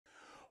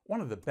One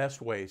of the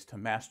best ways to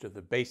master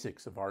the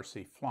basics of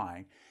RC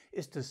flying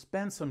is to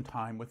spend some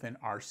time with an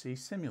RC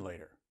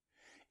simulator.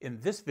 In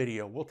this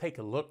video, we'll take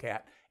a look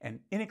at an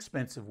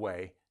inexpensive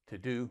way to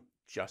do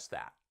just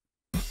that.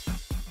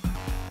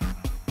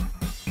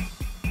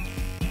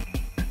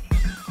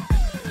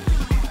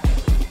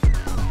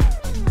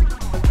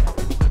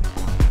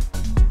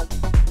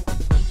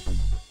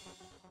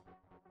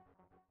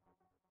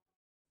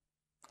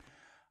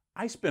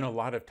 I spent a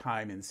lot of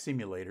time in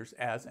simulators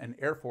as an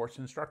Air Force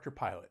instructor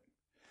pilot.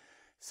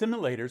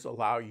 Simulators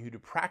allow you to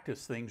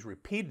practice things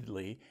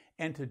repeatedly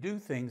and to do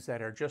things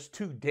that are just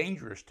too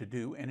dangerous to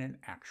do in an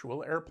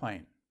actual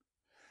airplane.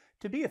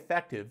 To be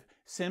effective,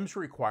 sims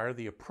require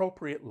the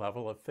appropriate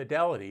level of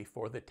fidelity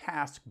for the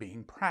task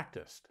being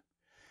practiced.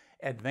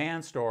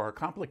 Advanced or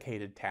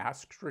complicated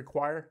tasks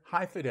require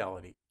high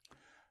fidelity.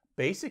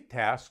 Basic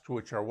tasks,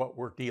 which are what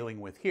we're dealing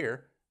with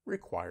here,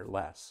 require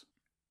less.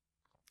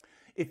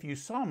 If you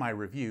saw my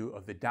review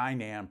of the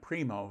Dynam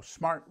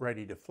Smart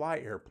Ready to Fly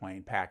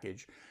airplane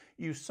package,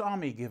 you saw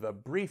me give a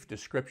brief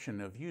description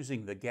of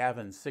using the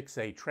Gavin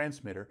 6A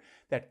transmitter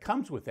that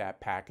comes with that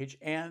package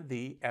and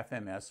the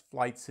FMS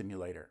Flight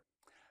Simulator.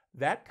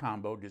 That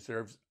combo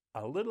deserves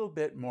a little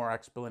bit more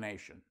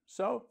explanation,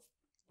 so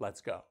let's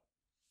go.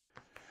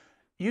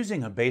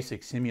 Using a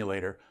basic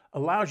simulator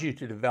allows you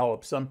to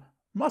develop some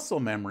muscle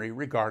memory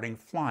regarding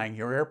flying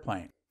your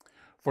airplane.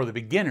 For the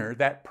beginner,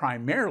 that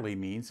primarily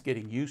means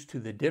getting used to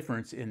the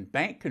difference in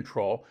bank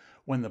control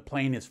when the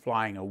plane is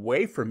flying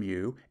away from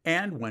you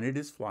and when it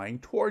is flying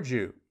towards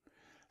you.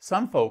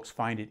 Some folks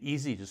find it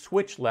easy to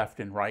switch left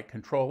and right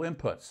control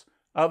inputs.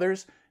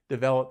 Others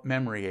develop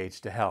memory aids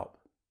to help.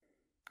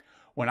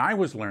 When I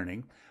was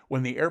learning,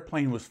 when the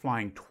airplane was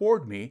flying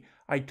toward me,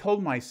 I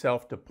told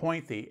myself to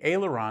point the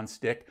aileron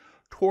stick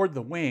toward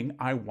the wing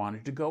I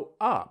wanted to go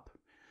up.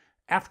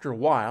 After a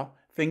while,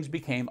 things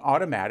became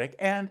automatic,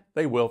 and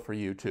they will for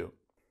you too.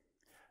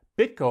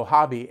 Bitco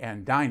Hobby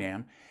and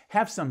Dynam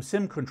have some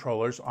sim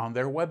controllers on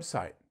their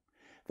website.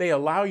 They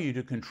allow you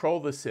to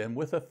control the sim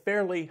with a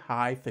fairly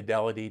high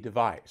fidelity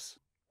device.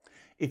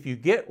 If you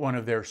get one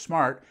of their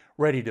smart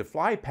ready to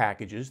fly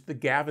packages, the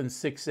Gavin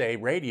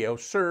 6A radio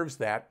serves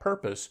that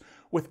purpose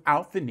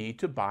without the need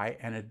to buy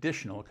an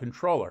additional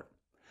controller.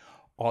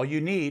 All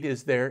you need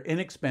is their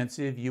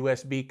inexpensive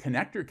USB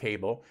connector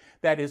cable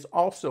that is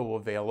also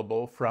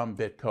available from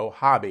Bitco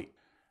Hobby.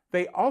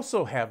 They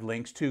also have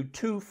links to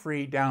 2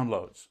 free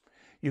downloads.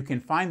 You can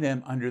find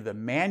them under the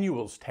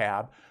Manuals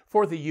tab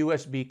for the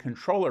USB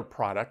controller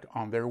product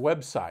on their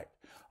website,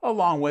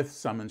 along with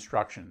some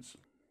instructions.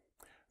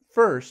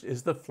 First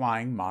is the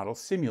Flying Model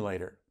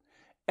Simulator.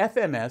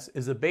 FMS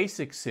is a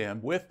basic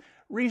sim with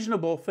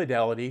reasonable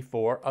fidelity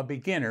for a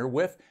beginner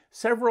with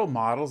several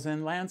models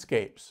and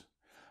landscapes.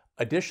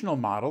 Additional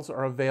models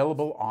are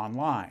available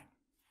online.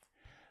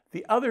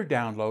 The other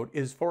download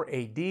is for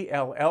a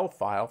DLL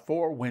file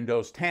for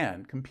Windows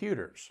 10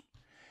 computers.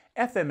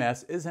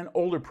 FMS is an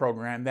older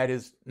program that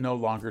is no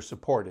longer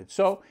supported,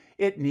 so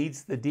it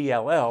needs the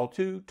DLL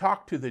to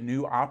talk to the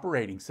new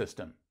operating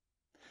system.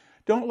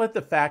 Don't let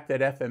the fact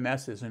that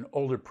FMS is an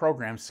older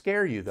program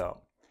scare you,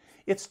 though.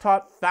 It's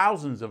taught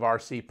thousands of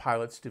RC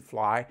pilots to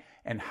fly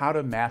and how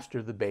to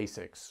master the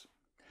basics.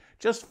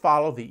 Just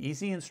follow the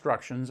easy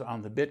instructions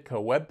on the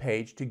Bitco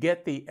webpage to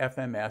get the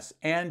FMS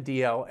and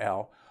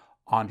DLL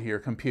onto your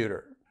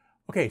computer.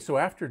 Okay, so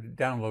after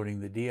downloading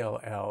the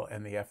DLL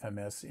and the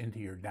FMS into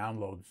your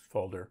downloads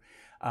folder,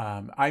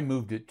 I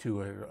moved it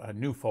to a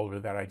new folder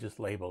that I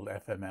just labeled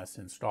FMS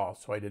install,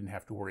 so I didn't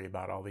have to worry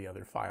about all the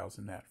other files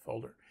in that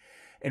folder.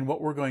 And what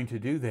we're going to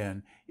do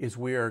then is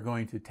we are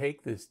going to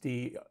take this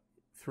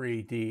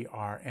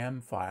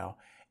D3DRM file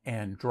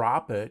and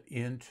drop it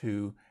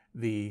into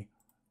the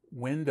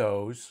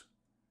Windows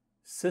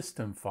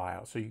system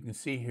file. So you can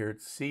see here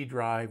it's C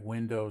drive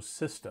Windows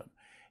system.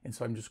 And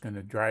so I'm just going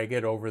to drag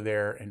it over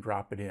there and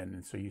drop it in.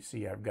 And so you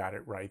see I've got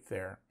it right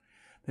there.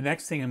 The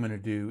next thing I'm going to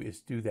do is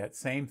do that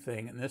same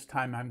thing. And this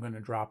time I'm going to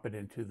drop it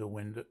into the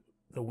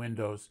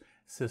Windows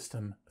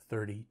System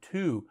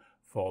 32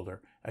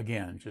 folder.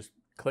 Again, just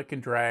click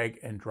and drag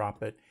and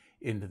drop it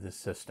into the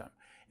system.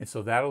 And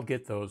so that'll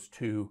get those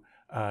two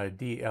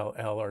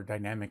DLL or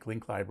dynamic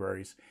link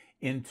libraries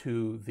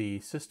into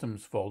the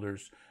systems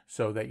folders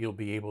so that you'll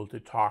be able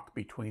to talk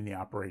between the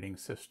operating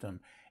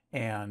system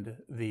and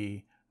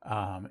the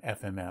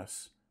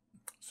FMS.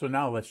 So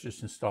now let's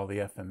just install the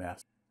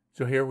FMS.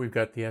 So here we've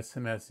got the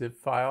SMS zip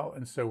file,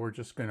 and so we're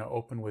just going to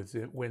open with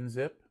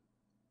WinZip.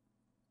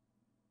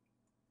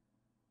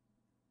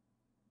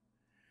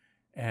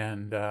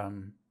 And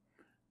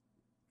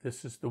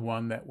this is the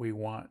one that we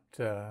want,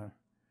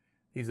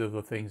 these are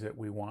the things that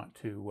we want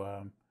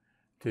to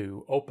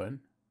open.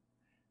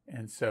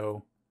 And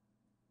so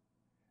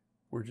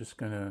we're just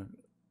going to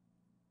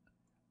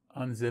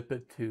unzip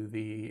it to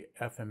the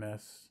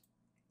FMS.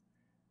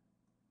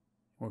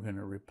 We're going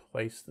to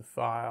replace the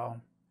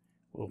file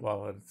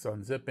while it's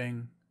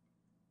unzipping.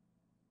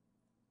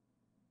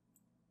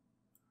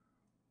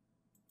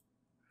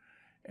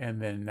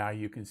 And then now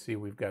you can see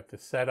we've got the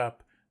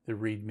setup, the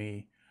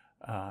README,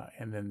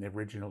 and then the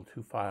original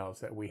 2 files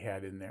that we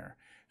had in there.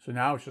 So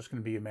now it's just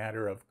going to be a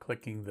matter of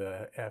clicking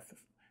the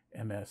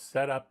FMS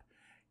setup.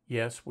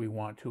 Yes, we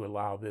want to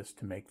allow this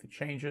to make the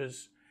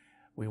changes.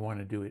 We want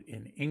to do it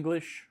in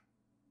English.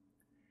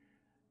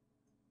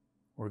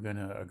 We're going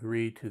to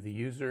agree to the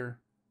user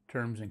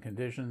terms and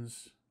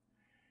conditions.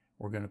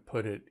 We're going to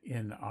put it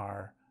in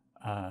our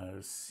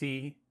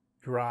C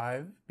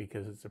drive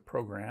because it's a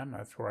program.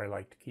 That's where I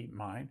like to keep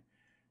mine.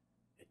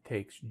 It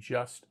takes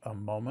just a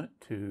moment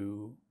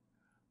to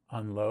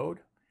unload.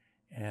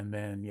 And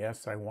then,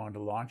 yes, I want to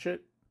launch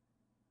it.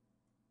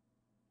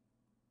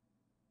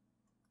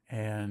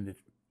 And it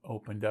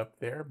opened up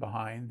there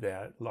behind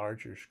that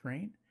larger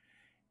screen.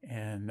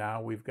 And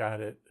now we've got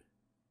it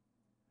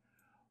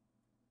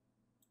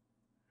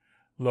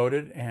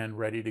loaded and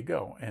ready to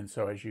go. And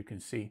so as you can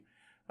see,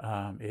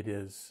 it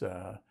is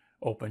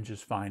open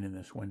just fine in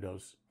this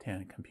Windows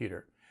 10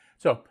 computer.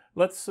 So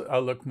let's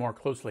look more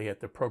closely at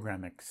the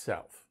program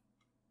itself.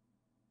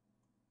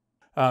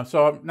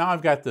 So now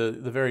I've got the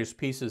various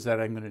pieces that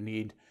I'm going to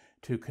need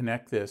to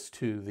connect this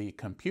to the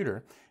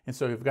computer. And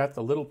so we've got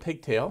the little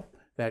pigtail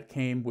that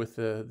came with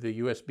the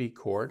USB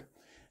cord.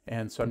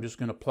 And so I'm just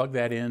going to plug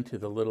that into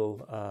the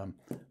little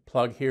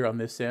plug here on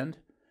this end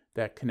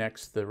that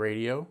connects the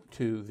radio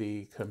to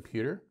the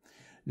computer.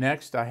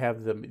 Next, I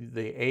have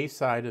the A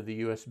side of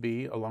the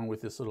USB along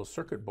with this little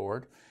circuit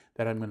board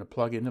that I'm going to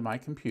plug into my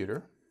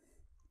computer.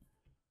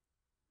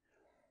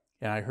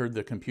 And I heard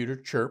the computer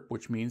chirp,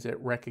 which means it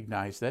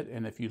recognized it.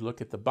 And if you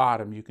look at the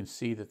bottom, you can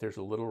see that there's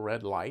a little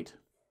red light.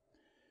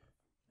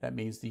 That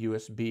means the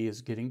USB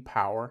is getting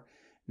power.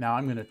 Now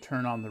I'm going to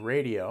turn on the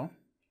radio.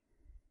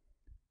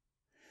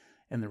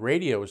 And the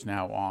radio is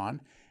now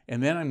on.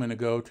 And then I'm going to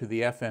go to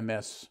the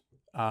FMS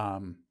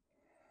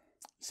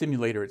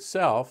simulator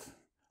itself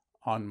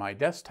on my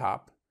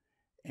desktop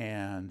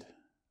and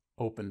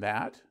open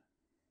that.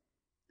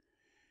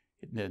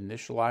 It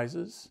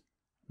initializes.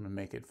 I'm going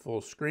to make it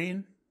full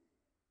screen.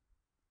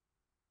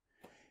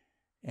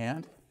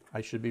 And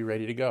I should be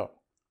ready to go.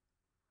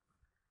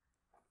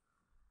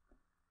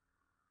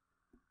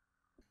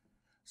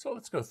 So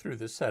let's go through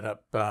the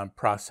setup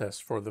process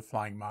for the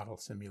flying model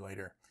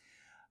simulator.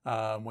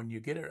 When you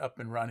get it up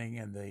and running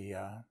and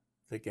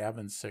the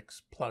Gavin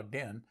 6 plugged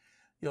in,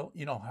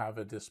 you'll have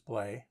a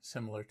display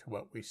similar to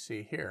what we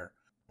see here.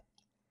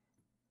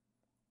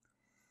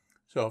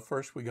 So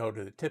first we go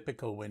to the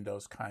typical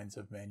Windows kinds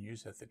of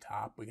menus at the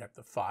top. We got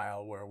the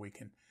file where we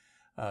can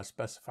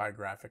specify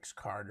graphics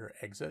card or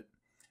exit.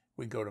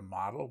 We go to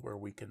model where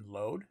we can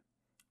load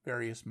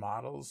various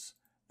models.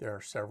 There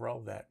are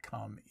several that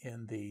come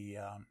in the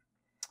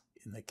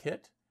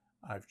kit.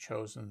 I've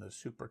chosen the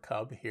Super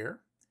Cub here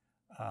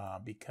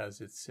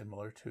because it's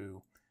similar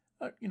to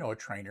a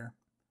trainer.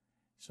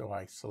 So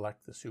I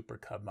select the Super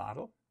Cub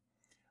model.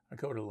 I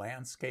go to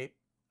landscape.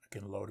 I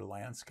can load a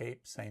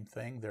landscape. Same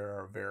thing. There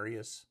are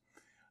various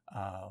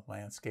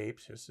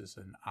landscapes. This is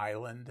an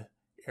island,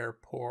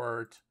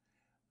 airport,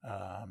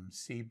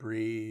 sea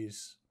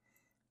breeze.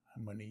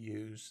 I'm going to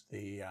use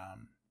the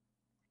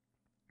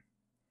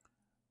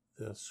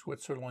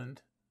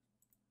Switzerland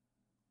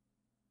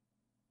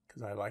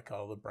because I like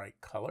all the bright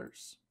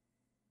colors.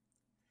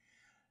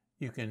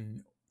 You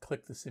can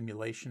click the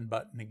simulation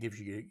button. It gives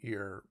you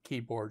your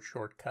keyboard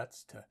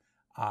shortcuts to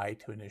I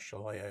to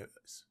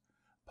initialize,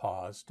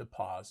 pause to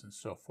pause, and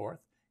so forth.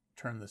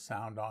 Turn the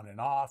sound on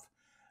and off.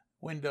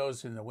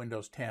 Windows in the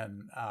Windows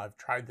 10, I've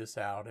tried this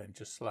out and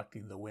just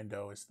selecting the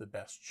window is the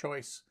best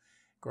choice.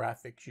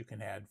 Graphics, you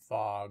can add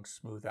fog,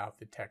 smooth out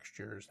the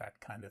textures, that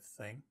kind of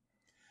thing.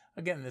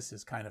 Again, this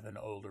is kind of an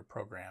older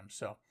program,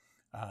 so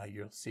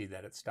you'll see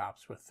that it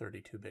stops with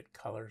 32-bit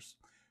colors.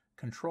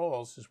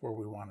 Controls is where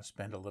we want to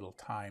spend a little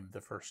time the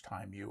first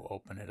time you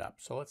open it up.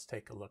 So let's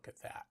take a look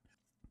at that.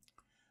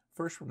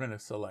 First, we're going to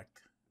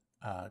select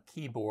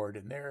keyboard,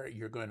 and there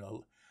you're going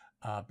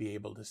to be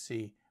able to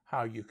see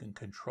how you can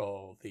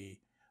control the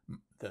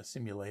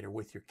simulator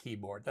with your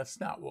keyboard. That's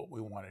not what we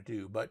want to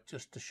do, but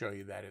just to show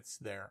you that it's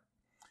there.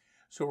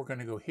 So we're going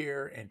to go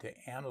here into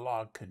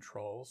analog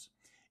controls.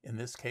 In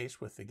this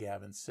case, with the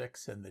Gavin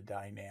 6 and the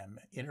Dynam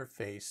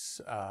interface,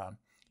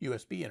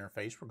 USB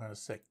interface, we're going to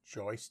select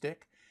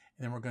joystick,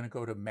 and then we're going to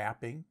go to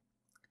mapping,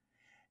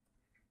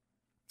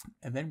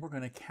 and then we're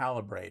going to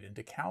calibrate. And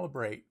to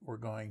calibrate, we're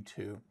going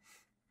to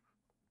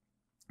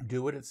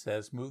do what it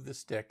says, move the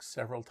sticks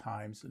several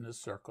times in a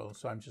circle.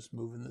 So I'm just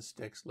moving the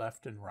sticks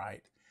left and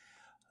right,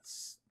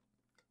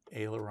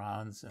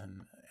 ailerons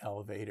and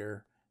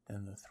elevator,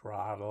 then the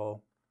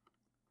throttle,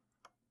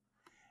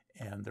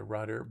 and the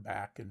rudder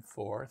back and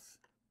forth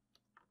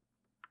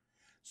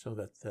so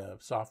that the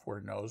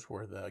software knows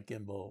where the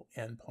gimbal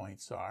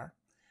endpoints are.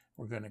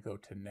 We're going to go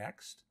to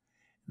next,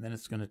 and then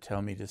it's going to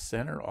tell me to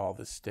center all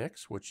the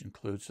sticks, which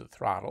includes the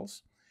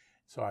throttles.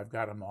 So I've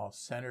got them all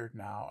centered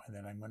now, and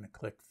then I'm going to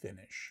click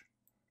finish.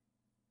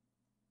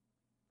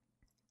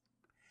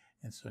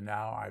 And so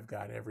now I've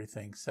got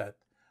everything set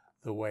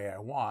the way I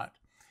want,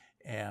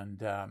 and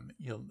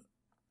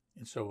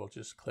so we'll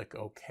just click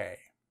OK.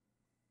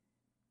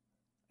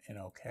 And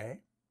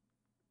OK.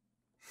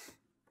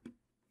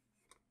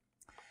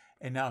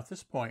 And now at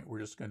this point, we're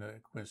just going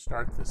to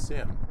start the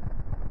sim.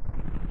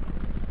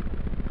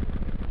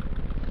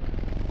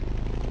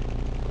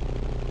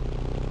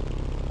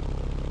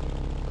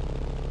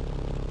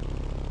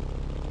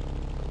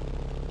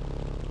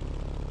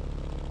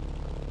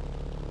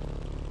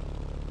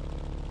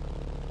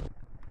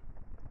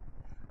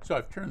 So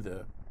I've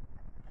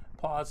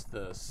paused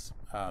the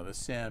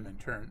sim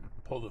and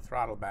pull the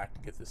throttle back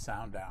to get the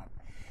sound down.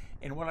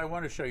 And what I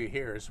want to show you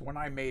here is when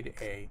I made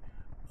a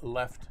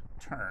left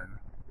turn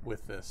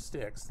with the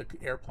sticks, the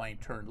airplane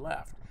turned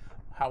left.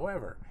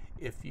 However,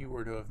 if you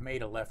were to have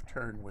made a left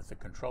turn with the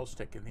control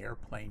stick and the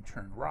airplane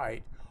turned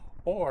right,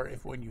 or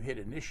if when you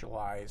hit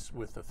initialize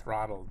with the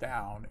throttle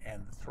down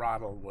and the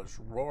throttle was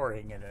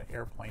roaring and an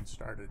airplane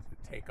started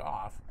to take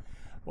off,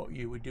 what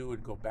you would do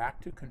would go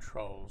back to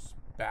controls,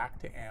 back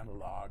to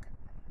analog,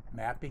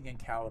 mapping and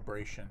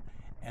calibration,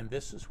 and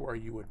this is where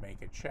you would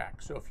make a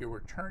check. So if you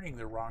were turning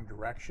the wrong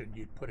direction,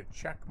 you'd put a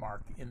check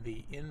mark in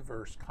the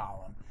inverse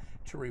column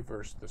to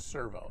reverse the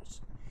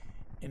servos.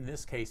 In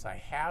this case, I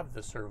have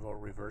the servo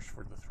reversed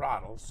for the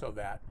throttle so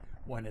that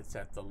when it's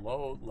at the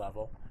low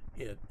level,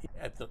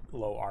 at the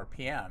low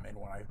RPM, and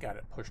when I've got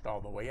it pushed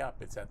all the way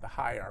up, it's at the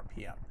high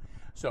RPM.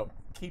 So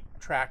keep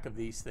track of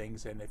these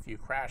things, and if you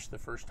crash the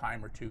first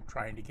time or two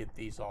trying to get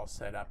these all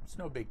set up, it's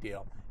no big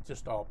deal. It's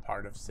just all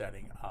part of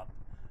setting up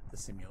the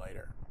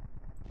simulator.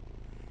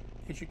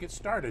 As you get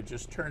started,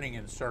 just turning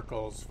in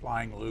circles,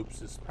 flying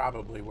loops is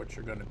probably what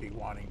you're going to be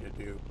wanting to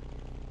do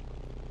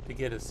to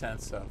get a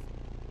sense of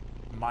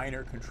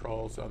minor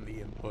controls on the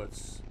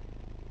inputs,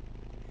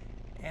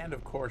 and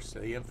of course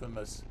the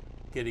infamous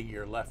getting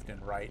your left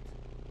and right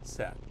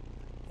set.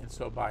 And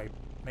so by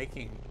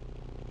making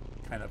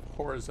kind of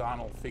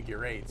horizontal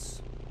figure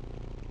eights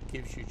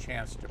gives you a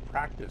chance to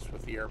practice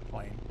with the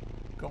airplane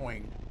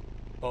going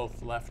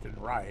both left and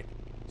right,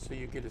 so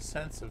you get a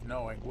sense of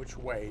knowing which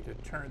way to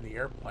turn the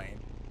airplane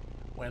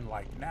when,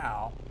 like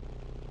now,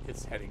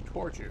 it's heading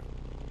towards you.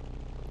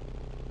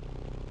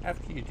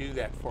 After you do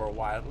that for a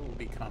while, it'll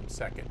become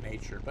second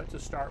nature, but to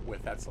start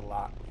with, that's a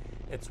lot.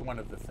 It's one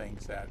of the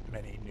things that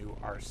many new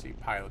RC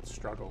pilots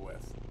struggle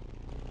with.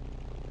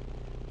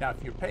 Now,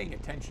 if you're paying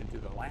attention to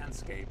the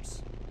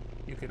landscapes,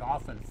 you can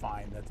often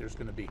find that there's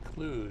going to be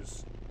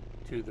clues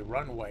to the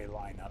runway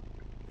lineup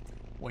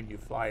when you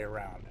fly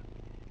around.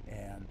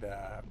 And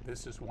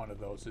this is one of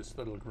those, this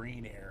little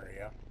green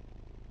area.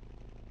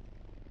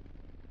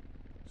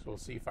 So we'll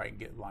see if I can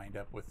get lined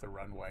up with the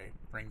runway,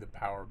 bring the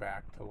power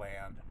back to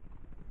land.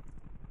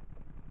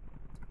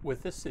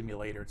 With this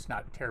simulator, it's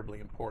not terribly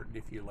important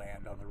if you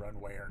land on the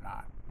runway or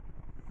not.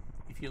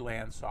 If you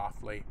land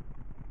softly,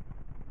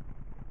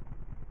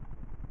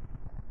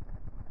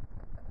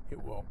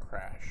 it won't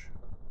crash.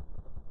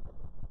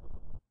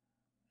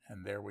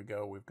 And there we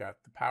go, we've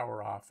got the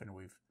power off and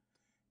we've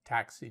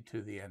taxied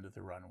to the end of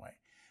the runway.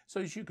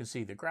 So as you can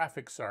see, the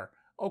graphics are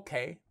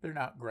okay, they're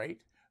not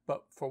great,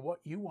 but for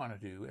what you want to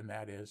do, and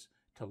that is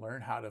to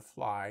learn how to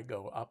fly,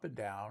 go up and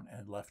down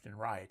and left and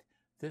right,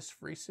 this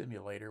free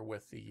simulator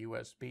with the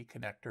USB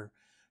connector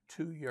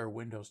to your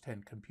Windows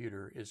 10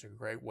 computer is a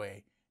great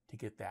way to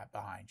get that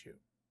behind you.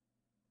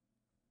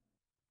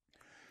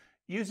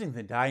 Using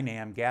the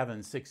Dynam Gavin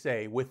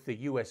 6A with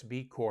the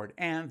USB cord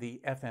and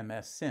the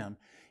FMS sim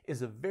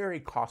is a very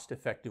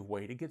cost-effective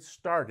way to get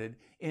started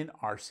in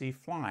RC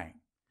flying.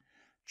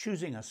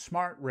 Choosing a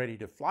Smart Ready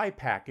to Fly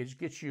package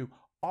gets you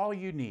all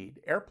you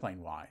need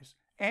airplane-wise,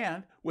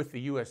 and with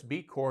the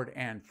USB cord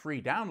and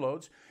free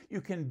downloads,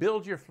 you can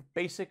build your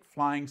basic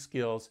flying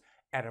skills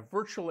at a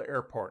virtual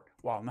airport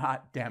while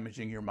not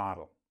damaging your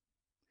model.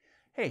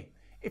 Hey,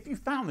 if you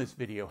found this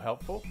video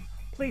helpful,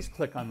 please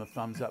click on the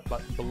thumbs up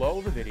button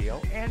below the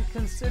video and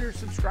consider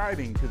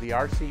subscribing to the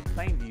RC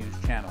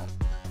Planeviews channel.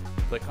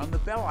 Click on the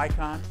bell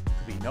icon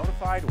to be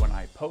notified when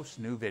I post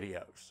new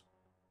videos.